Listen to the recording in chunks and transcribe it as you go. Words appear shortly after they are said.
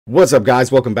What's up,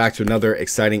 guys? Welcome back to another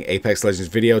exciting Apex Legends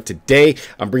video. Today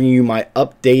I'm bringing you my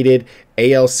updated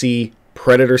ALC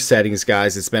Predator settings,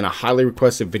 guys. It's been a highly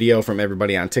requested video from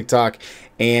everybody on TikTok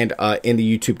and in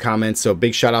the YouTube comments, so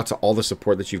big shout out to all the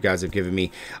support that you guys have given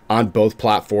me on both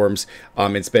platforms.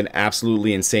 It's been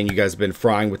absolutely insane. You guys have been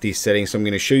frying with these settings, so I'm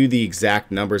going to show you the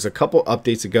exact numbers. A couple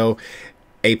updates ago,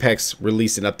 Apex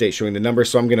released an update showing the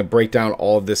numbers, so I'm going to break down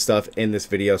all of this stuff in this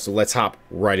video, so let's hop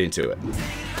right into it.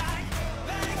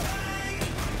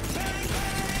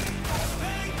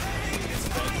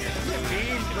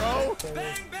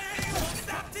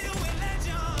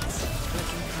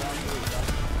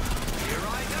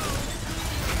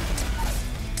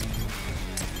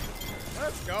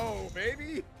 Let's go,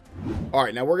 baby. All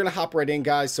right, now we're gonna hop right in,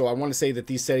 guys. So I want to say that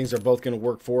these settings are both going to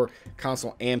work for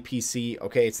console and PC.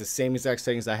 Okay, it's the same exact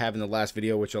settings I have in the last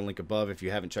video, which I'll link above. If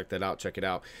you haven't checked that out, check it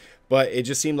out. But it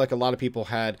just seemed like a lot of people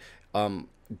had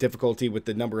difficulty with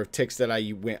the number of ticks that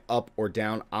I went up or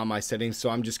down on my settings, so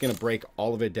I'm just going to break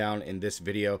all of it down in this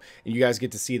video and you guys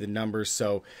get to see the numbers.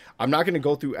 So I'm not going to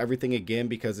go through everything again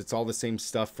because it's all the same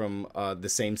stuff from the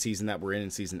same season that we're in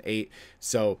season 8.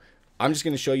 So I'm just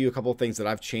going to show you a couple of things that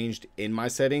I've changed in my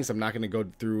settings. I'm not going to go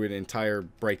through an entire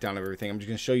breakdown of everything. I'm just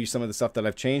going to show you some of the stuff that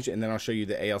I've changed, and then I'll show you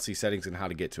the ALC settings and how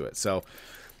to get to it. So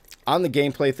on the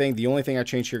gameplay thing, the only thing I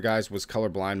changed here, guys, was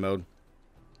colorblind mode.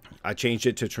 I changed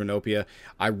it to Trinopia.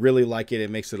 I really like it.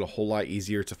 It makes it a whole lot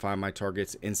easier to find my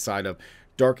targets inside of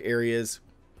dark areas,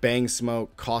 bang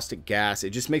smoke, caustic gas. It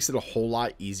just makes it a whole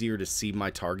lot easier to see my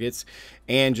targets.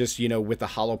 And just, you know, with the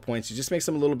hollow points, it just makes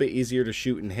them a little bit easier to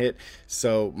shoot and hit.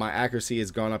 So my accuracy has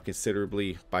gone up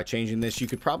considerably by changing this. You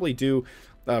could probably do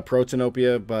Pro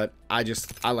Trinopia, but I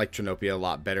like Trinopia a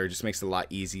lot better. It just makes it a lot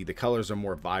easy. The colors are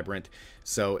more vibrant,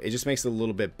 so it just makes it a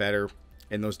little bit better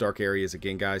in those dark areas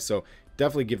again, guys. So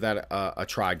definitely give that a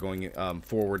try going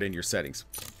forward in your settings.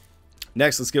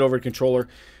 Next, let's get over to controller.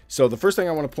 So the first thing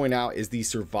I want to point out is the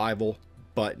survival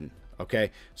button.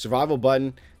 Okay, survival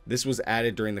button. This was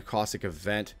added during the caustic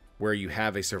event, where you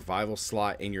have a survival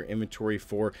slot in your inventory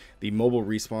for the mobile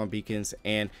respawn beacons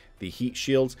and the heat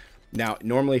shields. Now,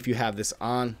 normally if you have this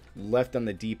on, left on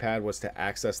the D-pad was to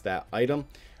access that item.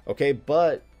 Okay,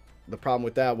 but the problem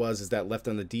with that is that left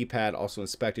on the D-pad also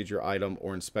inspected your item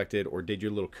or did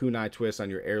your little kunai twist on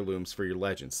your heirlooms for your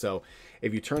legends. So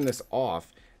if you turn this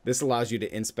off, this allows you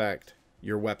to inspect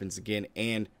your weapons again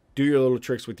and do your little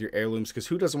tricks with your heirlooms, because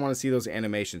who doesn't want to see those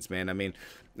animations, man? I mean,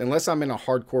 unless I'm in a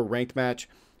hardcore ranked match,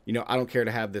 you know, I don't care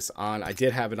to have this on. I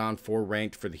did have it on for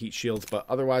ranked for the heat shields, but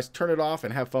otherwise turn it off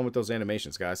and have fun with those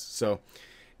animations, guys. So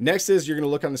next is, you're going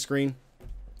to look on the screen.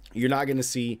 You're not going to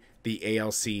see the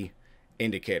ALC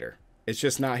indicator. It's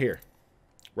just not here,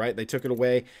 right? They took it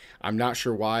away. I'm not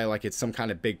sure why, like it's some kind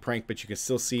of big prank, but you can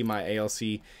still see my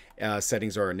ALC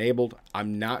settings are enabled.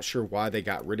 I'm not sure why they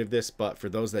got rid of this, but for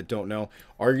those that don't know,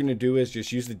 all you're going to do is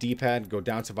just use the D-pad, go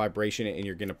down to vibration, and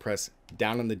you're going to press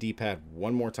down on the D-pad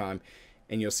one more time,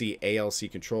 and you'll see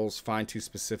ALC controls, find two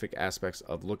specific aspects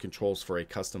of look controls for a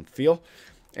custom feel,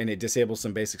 and it disables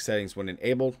some basic settings when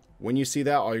enabled. When you see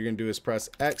that, all you're going to do is press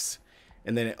X,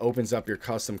 and then it opens up your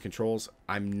custom controls.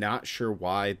 I'm not sure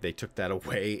why they took that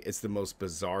away. It's the most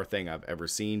bizarre thing I've ever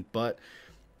seen, but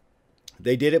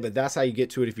they did it. But that's how you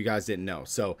get to it if you guys didn't know.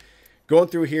 So going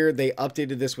through here, they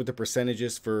updated this with the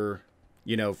percentages for,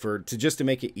 you know, just to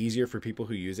make it easier for people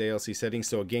who use ALC settings.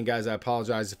 So again, guys, I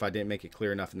apologize if I didn't make it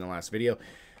clear enough in the last video,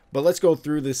 but let's go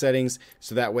through the settings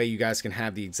so that way you guys can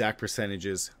have the exact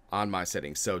percentages on my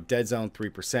settings. So dead zone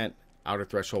 3%, outer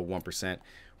threshold 1%.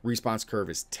 Response curve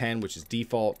is 10, which is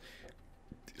default.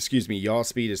 Excuse me, yaw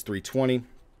speed is 320.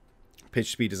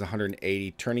 Pitch speed is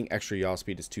 180. Turning extra yaw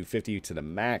speed is 250 to the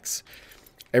max.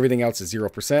 Everything else is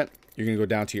 0%. You're going to go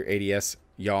down to your ADS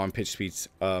yaw and pitch speed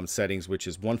settings, which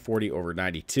is 140 over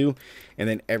 92. And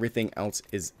then everything else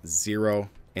is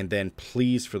 0. And then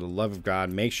please, for the love of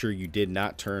God, make sure you did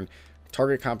not turn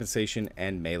target compensation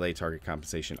and melee target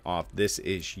compensation off. This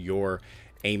is your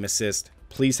aim assist.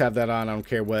 Please have that on. I don't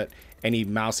care what any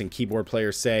mouse and keyboard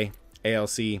players say.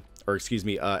 ALC, or excuse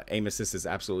me, aim assist is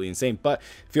absolutely insane, but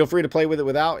feel free to play with it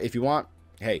without if you want.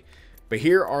 Hey, but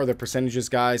here are the percentages,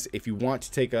 guys. If you want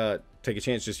to take a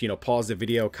chance, just, you know, pause the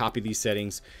video, copy these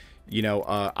settings. You know,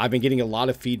 I've been getting a lot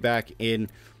of feedback in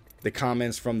the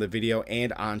comments from the video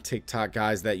and on TikTok,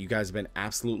 guys, that you guys have been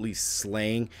absolutely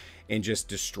slaying and just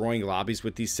destroying lobbies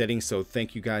with these settings. So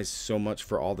thank you guys so much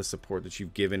for all the support that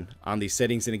you've given on these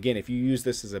settings. And again, if you use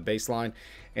this as a baseline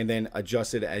and then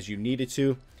adjust it as you needed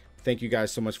to, thank you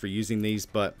guys so much for using these.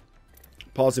 But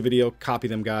pause the video, copy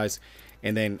them, guys,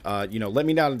 and then you know, let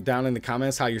me know down in the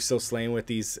comments how you're still slaying with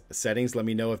these settings. Let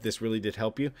me know if this really did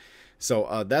help you.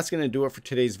 So that's going to do it for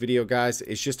today's video, guys.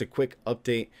 It's just a quick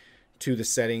update to the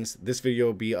settings. This video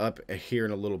will be up here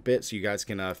in a little bit, so you guys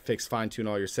can fine tune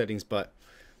all your settings. But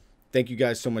thank you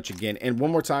guys so much again. And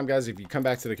one more time, guys, if you come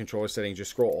back to the controller settings, just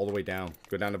scroll all the way down,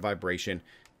 go down to vibration,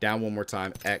 down one more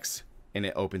time, X, and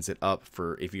it opens it up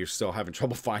for if you're still having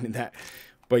trouble finding that.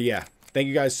 But yeah, thank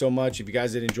you guys so much. If you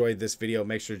guys did enjoy this video,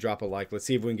 make sure to drop a like. Let's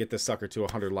see if we can get this sucker to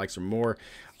 100 likes or more.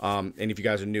 And if you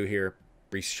guys are new here,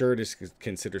 be sure to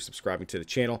consider subscribing to the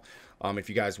channel. If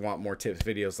you guys want more tips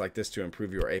videos like this to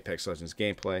improve your Apex Legends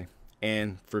gameplay.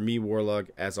 And for me, Warlug,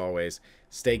 as always,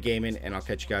 stay gaming, and I'll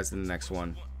catch you guys in the next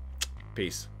one.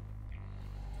 Peace.